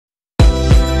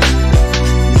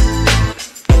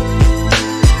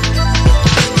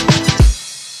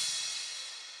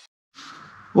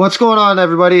What's going on,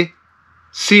 everybody?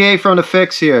 CA from the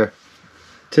Fix here.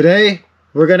 Today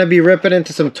we're going to be ripping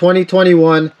into some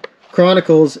 2021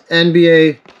 Chronicles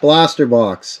NBA Blaster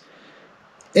Box.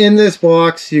 In this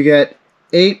box you get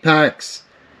 8 packs.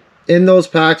 In those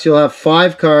packs you'll have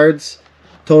 5 cards,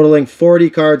 totaling 40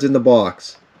 cards in the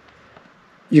box.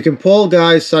 You can pull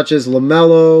guys such as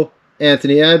LaMelo,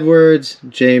 Anthony Edwards,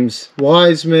 James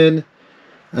Wiseman,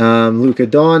 Luka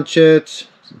Doncic,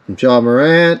 Ja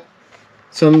Morant.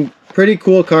 Some pretty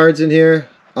cool cards in here.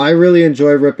 I really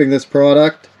enjoy ripping this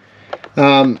product.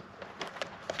 I've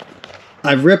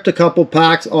ripped a couple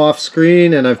packs off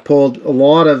screen and I've pulled a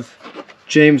lot of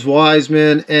James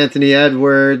Wiseman, Anthony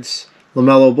Edwards,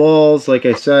 LaMelo Balls, like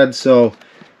I said. So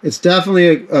it's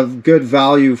definitely a good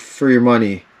value for your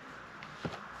money.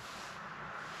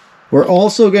 We're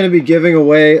also going to be giving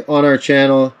away on our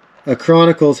channel a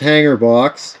Chronicles Hanger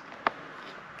Box.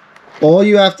 All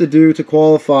you have to do to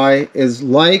qualify is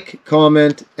like,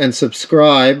 comment, and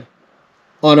subscribe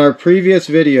on our previous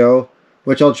video,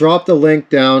 which I'll drop the link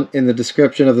down in the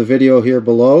description of the video here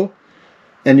below.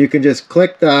 And you can just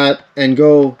click that and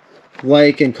go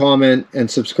like and comment and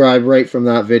subscribe right from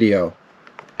that video.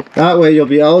 That way you'll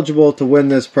be eligible to win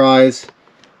this prize.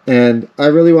 And I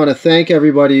really want to thank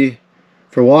everybody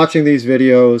for watching these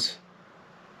videos.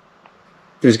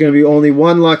 There's going to be only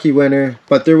one lucky winner,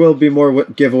 but there will be more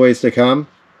giveaways to come.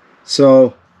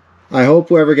 So I hope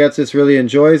whoever gets this really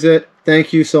enjoys it.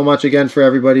 Thank you so much again for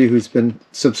everybody who's been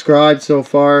subscribed so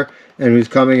far and who's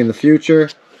coming in the future.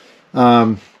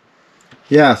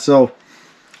 Yeah, so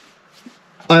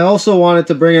I also wanted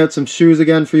to bring out some shoes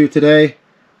again for you today.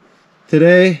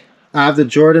 Today I have the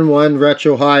Jordan 1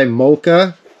 Retro High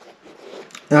Mocha.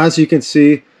 As you can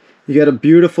see, you get a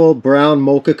beautiful brown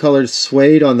mocha colored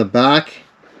suede on the back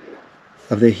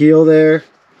of the heel there.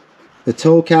 The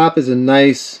toe cap is a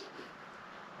nice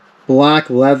black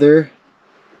leather,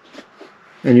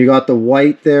 and you got the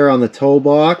white there on the toe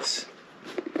box.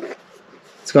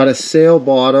 It's got a sail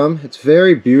bottom. It's a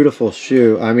very beautiful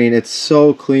shoe. I mean, it's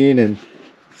so clean, and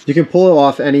you can pull it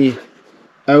off any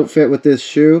outfit with this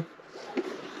shoe.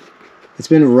 It's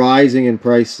been rising in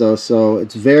price though, so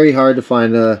it's very hard to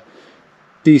find a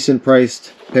decent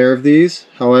priced pair of these.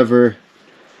 However,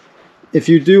 if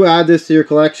you do add this to your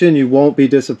collection, you won't be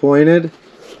disappointed.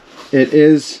 It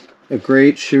is a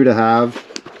great shoe to have,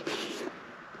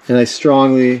 and I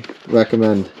strongly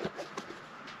recommend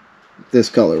this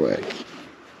colorway.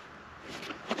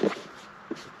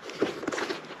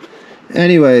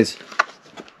 Anyways,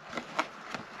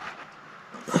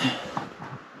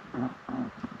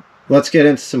 let's get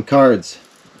into some cards.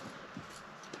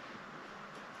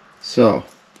 So,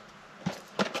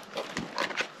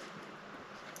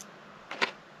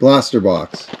 Blaster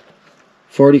Box.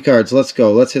 40 cards. Let's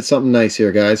go. Let's hit something nice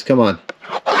here, guys. Come on.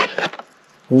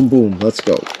 Boom, boom. Let's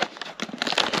go.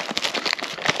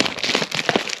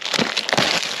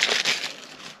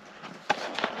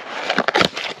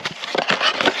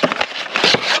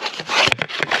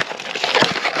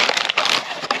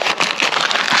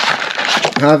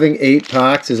 Having 8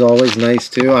 packs is always nice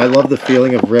too. I love the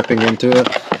feeling of ripping into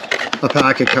a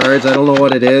pack of cards. I don't know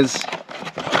what it is.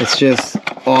 It's just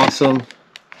awesome.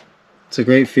 It's a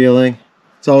great feeling.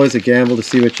 It's always a gamble to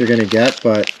see what you're going to get,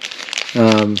 but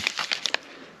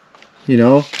you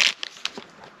know,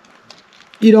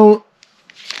 you don't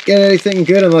get anything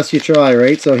good unless you try,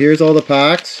 right? So here's all the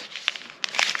packs.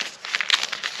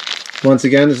 Once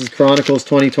again, this is Chronicles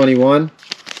 2021.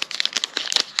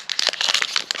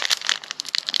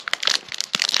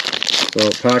 So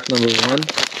pack number 1.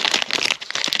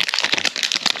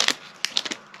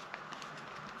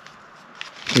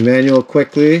 Emmanuel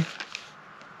Quickly.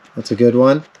 That's a good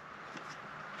one.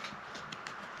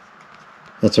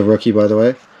 That's a rookie, by the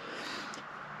way.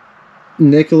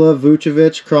 Nikola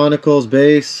Vucevic, Chronicles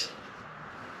base.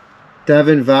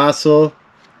 Devin Vassell,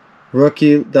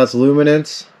 rookie. That's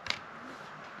Luminance.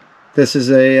 This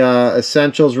is a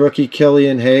Essentials rookie,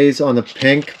 Killian Hayes on the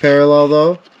pink parallel,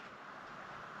 though.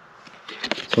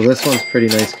 So this one's a pretty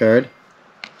nice card.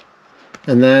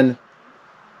 And then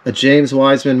a James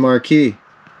Wiseman marquee.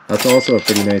 That's also a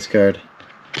pretty nice card.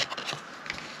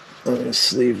 I'm going to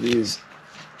sleeve these.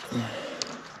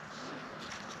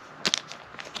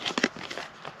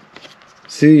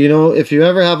 See, you know, if you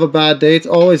ever have a bad day, it's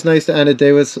always nice to end a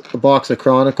day with a box of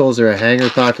Chronicles or a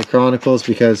hanger pack of Chronicles,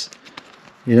 because,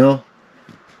 you know,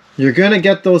 you're going to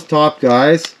get those top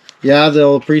guys. Yeah,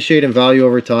 they'll appreciate in value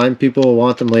over time. People will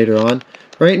want them later on.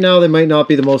 Right now, they might not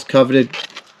be the most coveted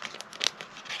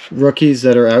rookies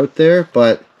that are out there,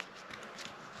 but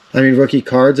I mean, rookie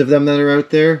cards of them that are out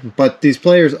there, but these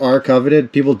players are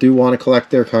coveted. People do want to collect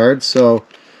their cards, so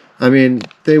I mean,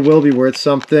 they will be worth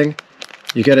something.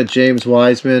 You get a James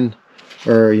Wiseman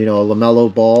or, you know, a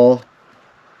LaMelo Ball.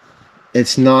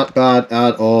 It's not bad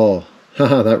at all.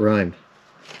 Haha, that rhymed.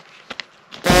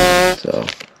 So,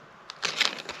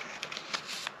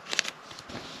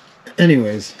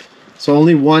 anyways, so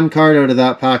only one card out of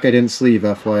that pack I didn't sleeve,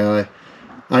 FYI.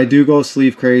 I do go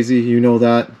sleeve crazy, you know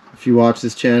that. If you watch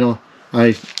this channel,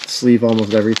 I sleeve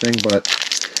almost everything, but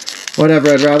whatever.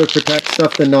 I'd rather protect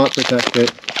stuff than not protect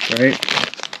it, right?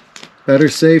 Better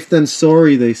safe than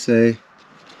sorry, they say.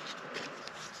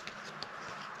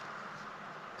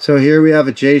 So here we have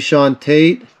a Jae'Sean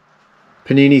Tate,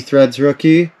 Panini Threads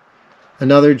rookie.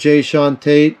 Another Jae'Sean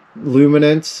Tate,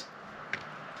 Luminance.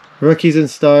 Rookies and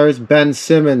stars, Ben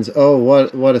Simmons. Oh,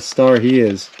 what a star he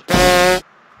is.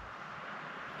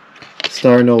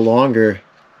 Star no longer,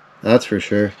 that's for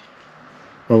sure.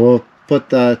 But we'll put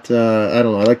that, I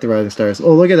don't know, I like the Rising Stars.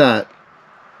 Oh, look at that.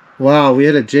 Wow, we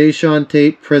had a Jae'Sean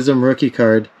Tate Prism rookie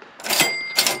card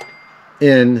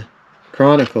in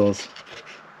Chronicles.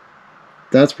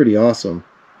 That's pretty awesome.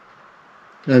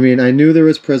 I mean, I knew there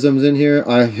was Prisms in here.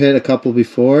 I hit a couple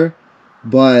before,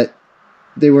 but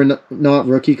they were not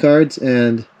rookie cards,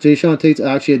 and Jae'Sean Tate's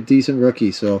actually a decent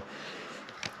rookie, so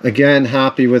again,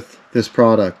 happy with this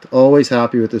product. Always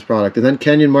happy with this product. And then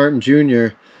Kenyon Martin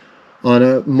Jr. on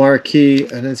a marquee,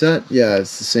 and is that, yeah,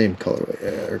 it's the same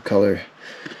colorway or color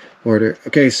order.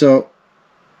 Okay, so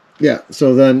yeah,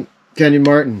 so then Kenyon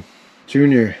Martin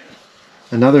Jr.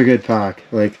 another good pack.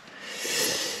 Like,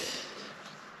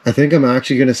 I think I'm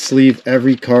actually going to sleeve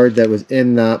every card that was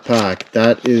in that pack.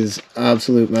 That is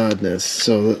absolute madness.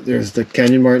 So there's the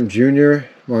Kenyon Martin Jr.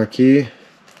 marquee.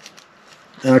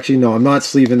 Actually, no, I'm not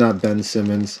sleeving that Ben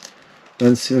Simmons.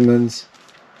 Ben Simmons.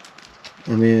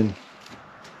 I mean,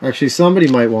 actually, somebody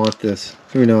might want this.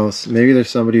 Who knows? Maybe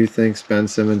there's somebody who thinks Ben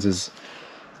Simmons is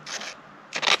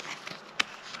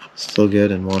still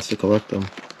good and wants to collect them.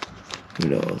 Who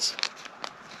knows?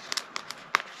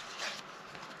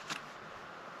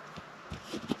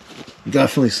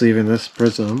 Definitely sleeving this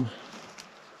Prism.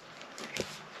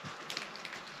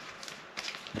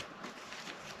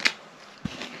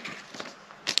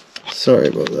 Sorry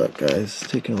about that, guys. It's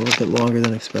taking a little bit longer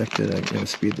than expected. I'm going to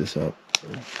speed this up.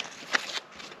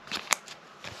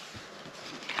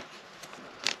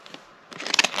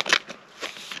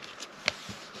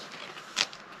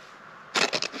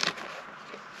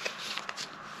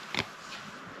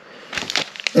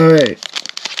 Alright.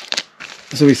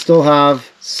 So we still have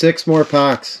 6 more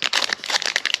packs.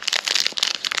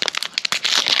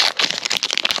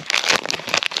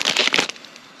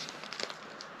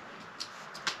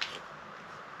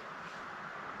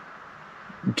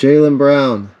 Jaylen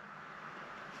Brown,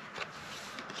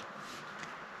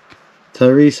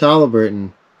 Tyrese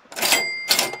Halliburton,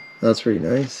 that's pretty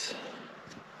nice.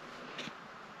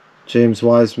 James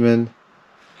Wiseman,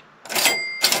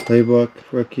 Playbook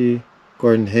rookie,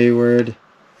 Gordon Hayward,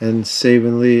 and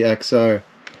Saban Lee XR.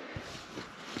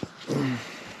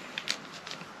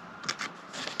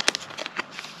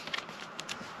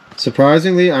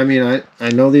 Surprisingly, I mean, I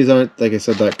know these aren't, like I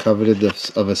said, that coveted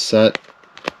of a set,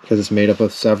 because it's made up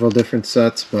of several different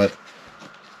sets, but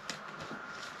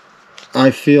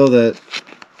I feel that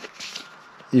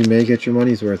you may get your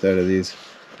money's worth out of these.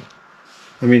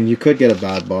 I mean, you could get a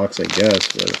bad box, I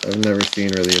guess, but I've never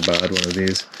seen really a bad one of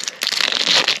these.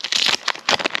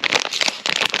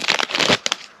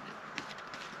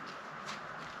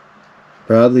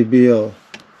 Bradley Beal,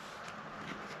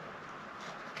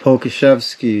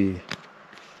 Pokashevsky,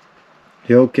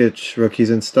 Jokic, Rookies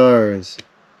and Stars.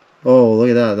 Oh, look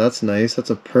at that. That's nice.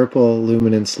 That's a purple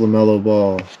Luminance LaMelo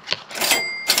Ball.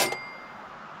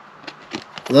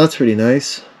 That's pretty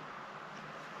nice.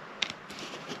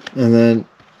 And then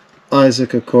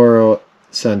Isaac Okoro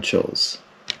Essentials.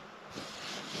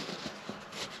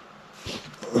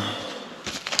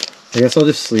 I guess I'll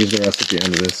just sleeve the rest at the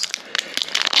end of this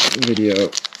video.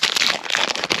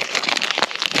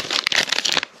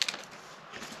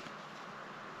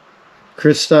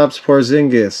 Kristaps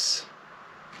Porzingis,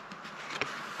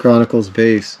 Chronicles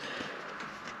base.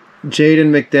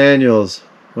 Jaden McDaniels.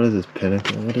 What is this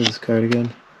Pinnacle? What is this card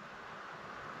again?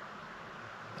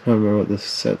 I don't remember what this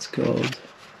set's called.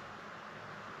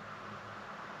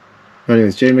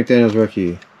 Anyways, Jaden McDaniels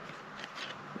rookie.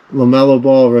 LaMelo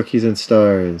Ball Rookies and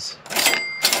Stars.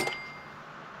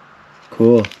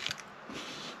 Cool.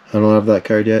 I don't have that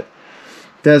card yet.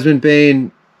 Desmond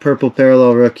Bane Purple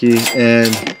Parallel rookie,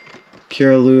 and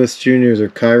Kyra Lewis Jr. or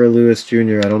Kyra Lewis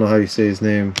Jr. I don't know how you say his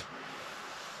name.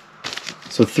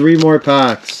 So 3 more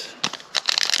packs.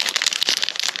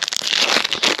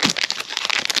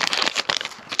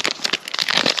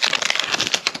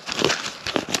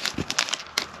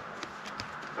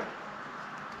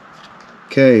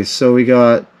 Okay, so we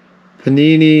got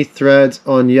Panini Threads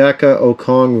Onyeka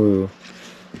Okongwu.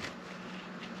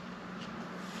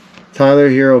 Tyler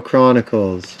Hero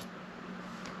Chronicles.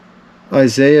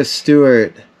 Isaiah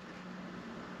Stewart.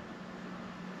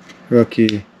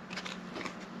 Rookie.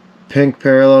 Pink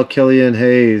Parallel Killian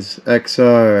Hayes.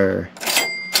 XR.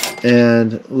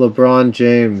 And LeBron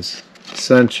James.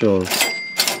 Essentials.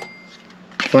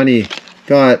 Funny.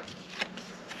 Got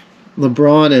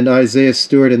LeBron and Isaiah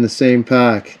Stewart in the same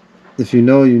pack. If you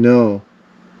know, you know.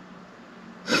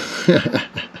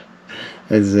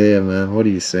 Isaiah, man. What are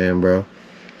you saying, bro?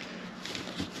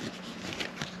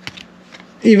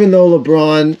 Even though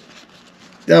LeBron,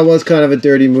 that was kind of a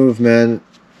dirty move, man.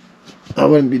 I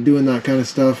wouldn't be doing that kind of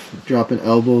stuff. Dropping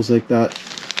elbows like that.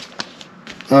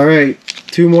 Alright.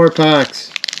 2 more packs.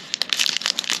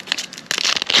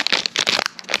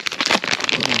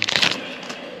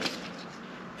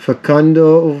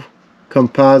 Facundo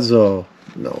Campazzo.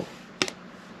 No.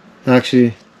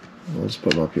 Actually, I'll just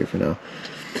put him up here for now.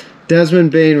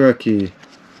 Desmond Bane rookie.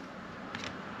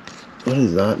 What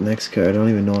is that next card? I don't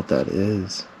even know what that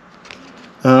is.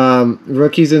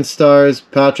 Rookies and Stars,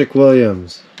 Patrick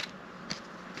Williams.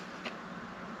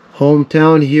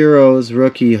 Hometown Heroes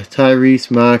rookie, Tyrese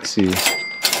Maxey.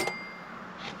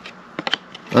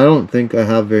 I don't think I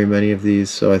have very many of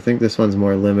these, so I think this one's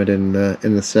more limited in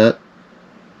the set.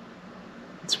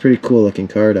 It's a pretty cool looking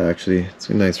card, actually. It's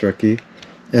a nice rookie.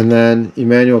 And then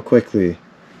Emmanuel Quickly.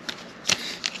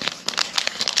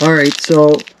 Alright,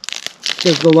 so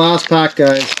this is the last pack,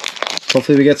 guys.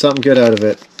 Hopefully we get something good out of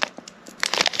it.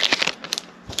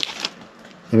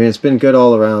 I mean, it's been good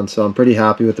all around, so I'm pretty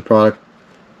happy with the product,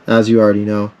 as you already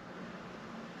know.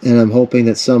 And I'm hoping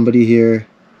that somebody here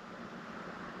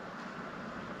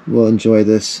will enjoy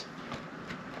this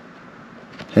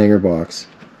hanger box.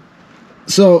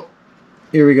 So,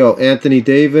 here we go. Anthony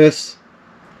Davis,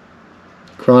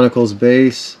 Chronicles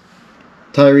Base,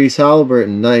 Tyrese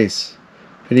Halliburton, nice.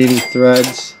 Panini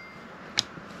Threads,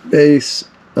 Base,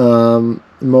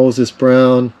 Moses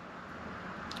Brown,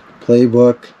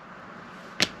 Playbook,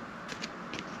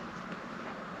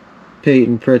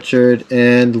 Peyton Pritchard,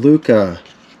 and Luka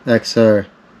XR.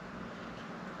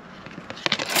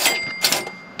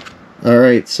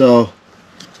 Alright, so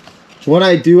what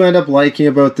I do end up liking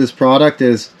about this product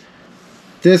is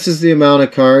this is the amount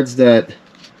of cards that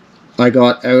I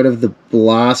got out of the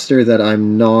blaster that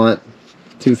I'm not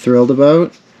too thrilled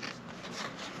about,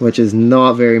 which is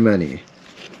not very many.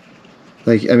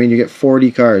 Like, I mean, you get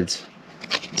 40 cards.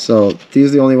 So these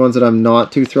are the only ones that I'm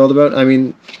not too thrilled about. I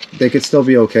mean, they could still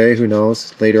be okay, who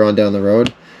knows, later on down the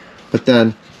road. But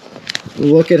then,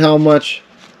 look at how much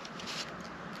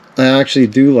I actually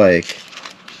do like.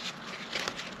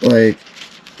 Like,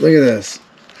 look at this.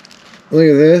 Look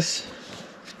at this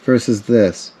versus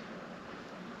this.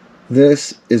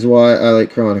 This is why I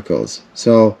like Chronicles.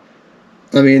 So,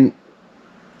 I mean,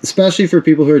 especially for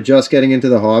people who are just getting into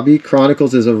the hobby,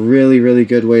 Chronicles is a really, really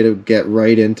good way to get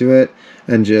right into it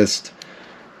and just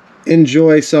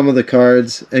enjoy some of the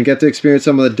cards and get to experience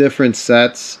some of the different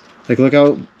sets. Like, look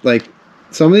how, like,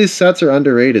 some of these sets are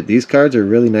underrated. These cards are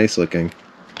really nice looking.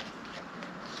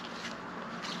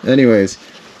 Anyways,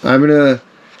 I'm going to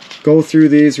go through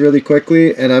these really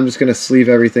quickly, and I'm just going to sleeve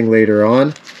everything later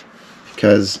on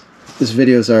because this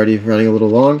video is already running a little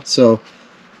long. So,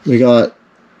 we got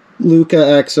Luka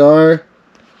XR,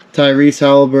 Tyrese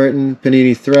Halliburton,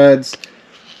 Panini Threads.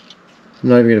 I'm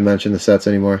not even going to mention the sets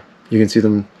anymore. You can see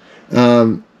them.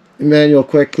 Emmanuel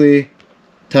Quickly,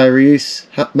 Tyrese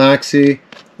Maxey,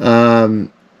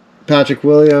 Patrick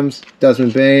Williams,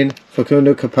 Desmond Bane,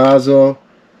 Facundo Campazzo,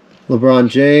 LeBron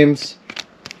James,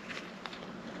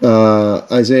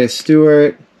 Isaiah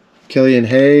Stewart, Killian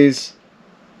Hayes,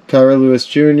 Kyra Lewis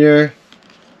Jr.,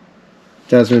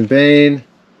 Desmond Bane,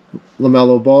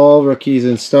 LaMelo Ball, Rookies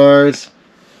and Stars,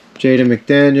 Jaden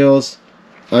McDaniels,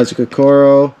 Isaac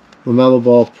Okoro, LaMelo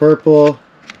Ball Purple,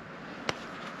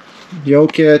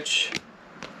 Jokic,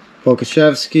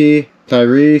 Pokashevsky,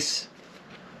 Tyrese,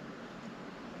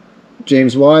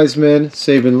 James Wiseman,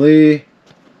 Saban Lee,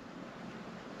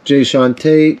 Jayshawn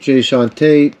Tate.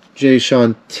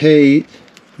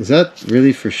 Is that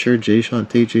really for sure Jayshawn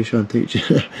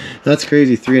Tate? That's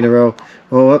crazy. 3 in a row.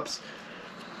 Oh, whoops.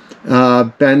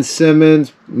 Ben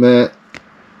Simmons,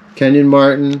 Kenyon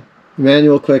Martin,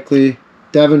 Emmanuel Quickly,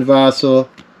 Devin Vassell,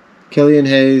 Killian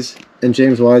Hayes, and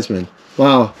James Wiseman.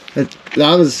 Wow,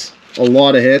 that was a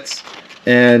lot of hits.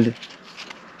 And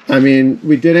I mean,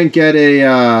 we didn't get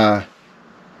a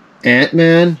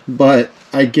Ant-Man, but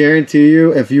I guarantee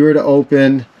you, if you were to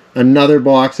open another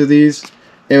box of these,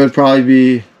 it would probably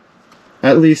be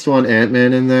at least one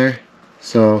Ant-Man in there.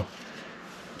 So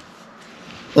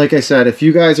like I said, if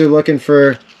you guys are looking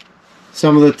for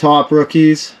some of the top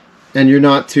rookies and you're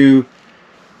not too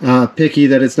picky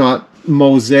that it's not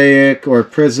Mosaic or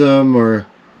Prism or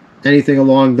anything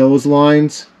along those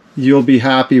lines, you'll be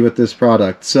happy with this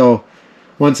product. So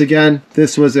once again,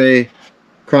 this was a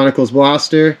Chronicles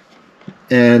Blaster,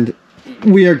 and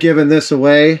we are giving this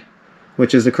away,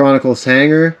 which is the Chronicles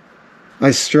Hanger.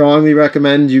 I strongly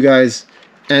recommend you guys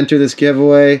enter this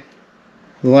giveaway.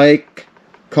 Like,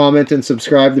 comment, and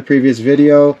subscribe to the previous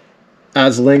video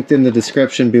as linked in the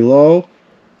description below.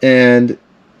 And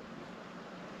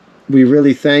we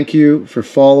really thank you for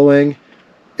following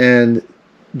and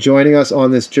joining us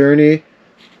on this journey.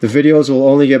 The videos will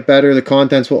only get better, the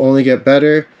contents will only get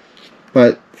better,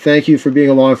 but thank you for being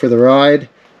along for the ride,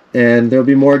 and there'll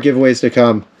be more giveaways to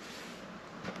come.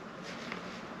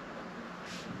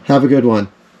 Have a good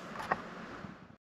one.